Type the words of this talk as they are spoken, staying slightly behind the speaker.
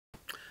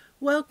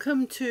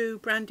Welcome to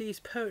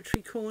Brandy's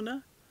Poetry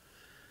Corner.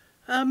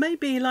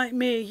 Maybe like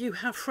me you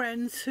have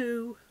friends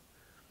who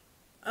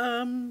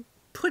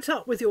put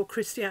up with your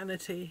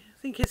Christianity.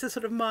 I think it's a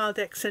sort of mild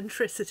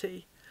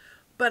eccentricity,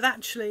 but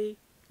actually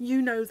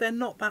you know they're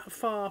not that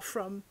far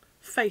from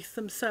faith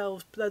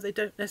themselves, though they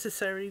don't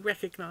necessarily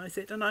recognise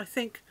it. And I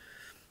think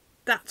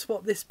that's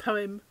what this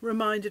poem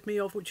reminded me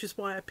of, which is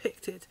why I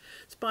picked it.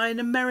 It's by an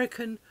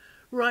American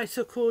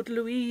writer called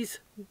Louise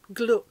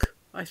Gluck.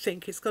 I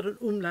think it's got an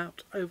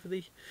umlaut over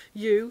the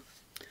U,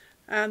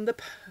 and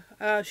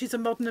she's a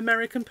modern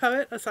American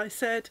poet, as I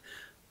said.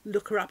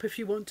 Look her up if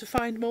you want to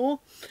find more.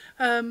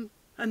 And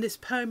this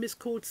poem is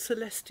called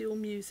Celestial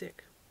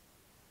Music.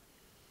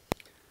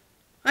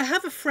 I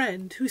have a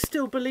friend who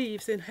still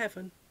believes in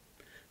heaven.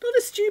 Not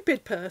a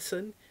stupid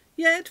person,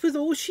 yet with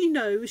all she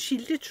knows she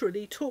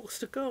literally talks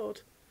to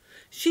God.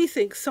 She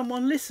thinks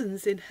someone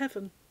listens in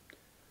heaven.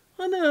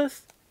 On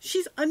earth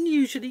she's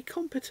unusually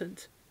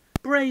competent,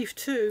 brave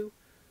too,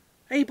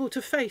 able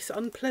to face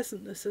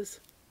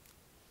unpleasantnesses.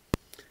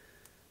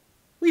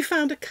 We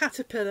found a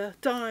caterpillar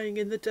dying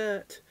in the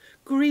dirt,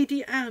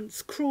 greedy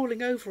ants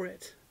crawling over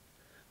it.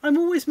 I'm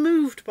always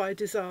moved by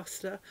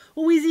disaster,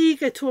 always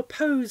eager to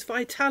oppose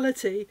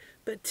vitality,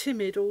 but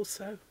timid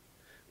also,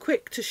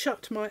 quick to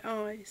shut my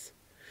eyes.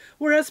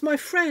 Whereas my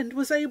friend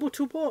was able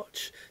to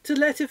watch, to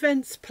let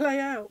events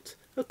play out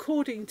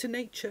according to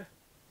nature.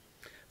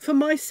 For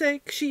my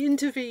sake she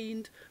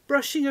intervened,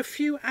 brushing a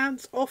few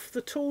ants off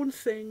the torn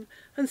thing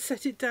and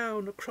set it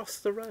down across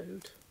the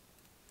road.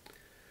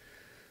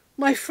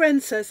 My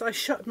friend says I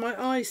shut my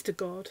eyes to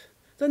God,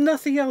 that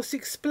nothing else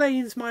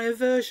explains my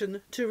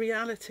aversion to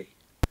reality.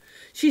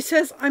 She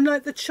says I'm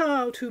like the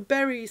child who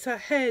buries her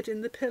head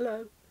in the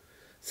pillow,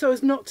 so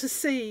as not to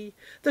see,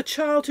 the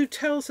child who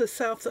tells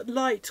herself that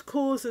light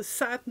causes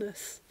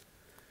sadness.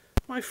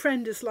 My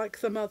friend is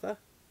like the mother,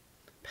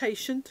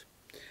 patient,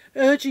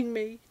 urging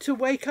me to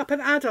wake up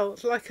an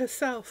adult like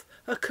herself,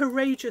 a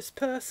courageous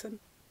person.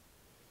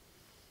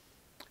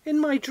 In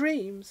my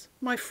dreams,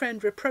 my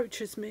friend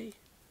reproaches me.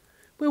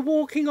 We're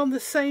walking on the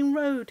same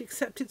road,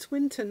 except it's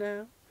winter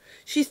now.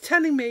 She's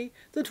telling me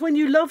that when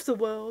you love the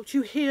world,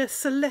 you hear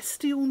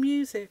celestial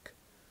music.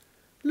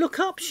 Look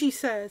up, she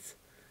says.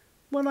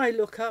 When I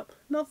look up,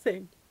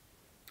 nothing.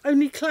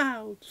 Only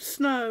clouds,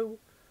 snow,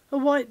 a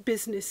white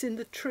business in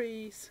the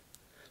trees,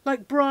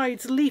 like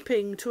brides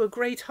leaping to a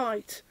great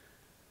height.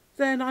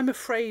 Then I'm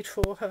afraid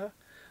for her.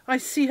 I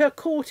see her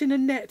caught in a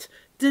net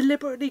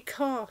deliberately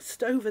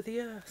cast over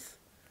the earth.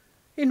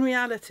 In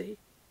reality,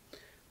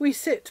 we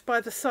sit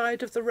by the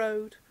side of the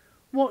road,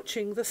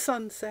 watching the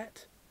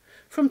sunset.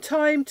 From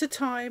time to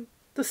time,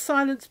 the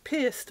silence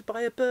pierced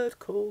by a bird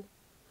call.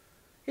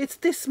 It's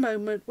this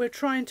moment we're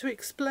trying to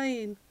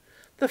explain,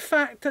 the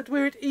fact that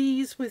we're at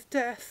ease with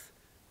death,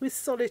 with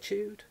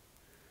solitude.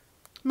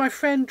 My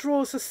friend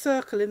draws a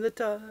circle in the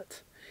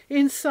dirt.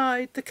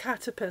 Inside, the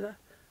caterpillar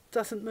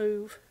doesn't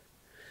move.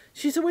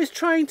 She's always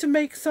trying to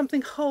make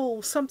something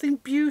whole, something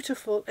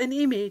beautiful, an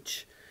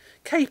image,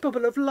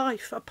 capable of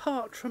life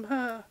apart from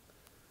her.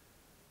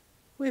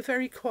 We're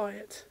very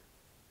quiet.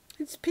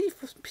 It's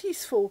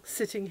peaceful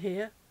sitting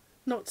here,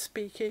 not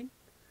speaking.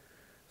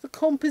 The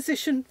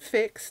composition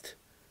fixed,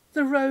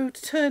 the road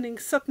turning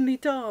suddenly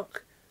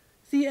dark,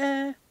 the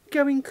air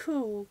going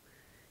cool,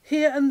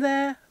 here and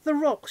there the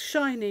rocks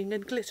shining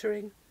and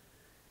glittering.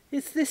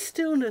 It's this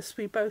stillness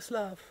we both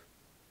love.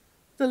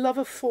 The love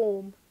of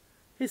form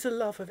is a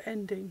love of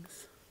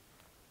endings.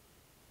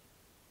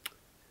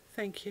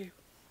 Thank you.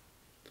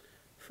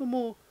 For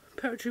more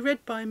poetry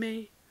read by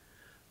me,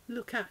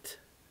 look at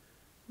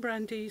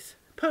Brandy's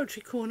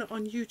Poetry Corner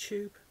on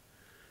YouTube.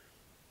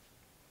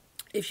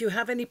 If you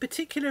have any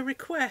particular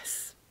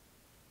requests,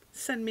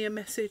 send me a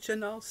message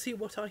and I'll see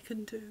what I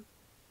can do.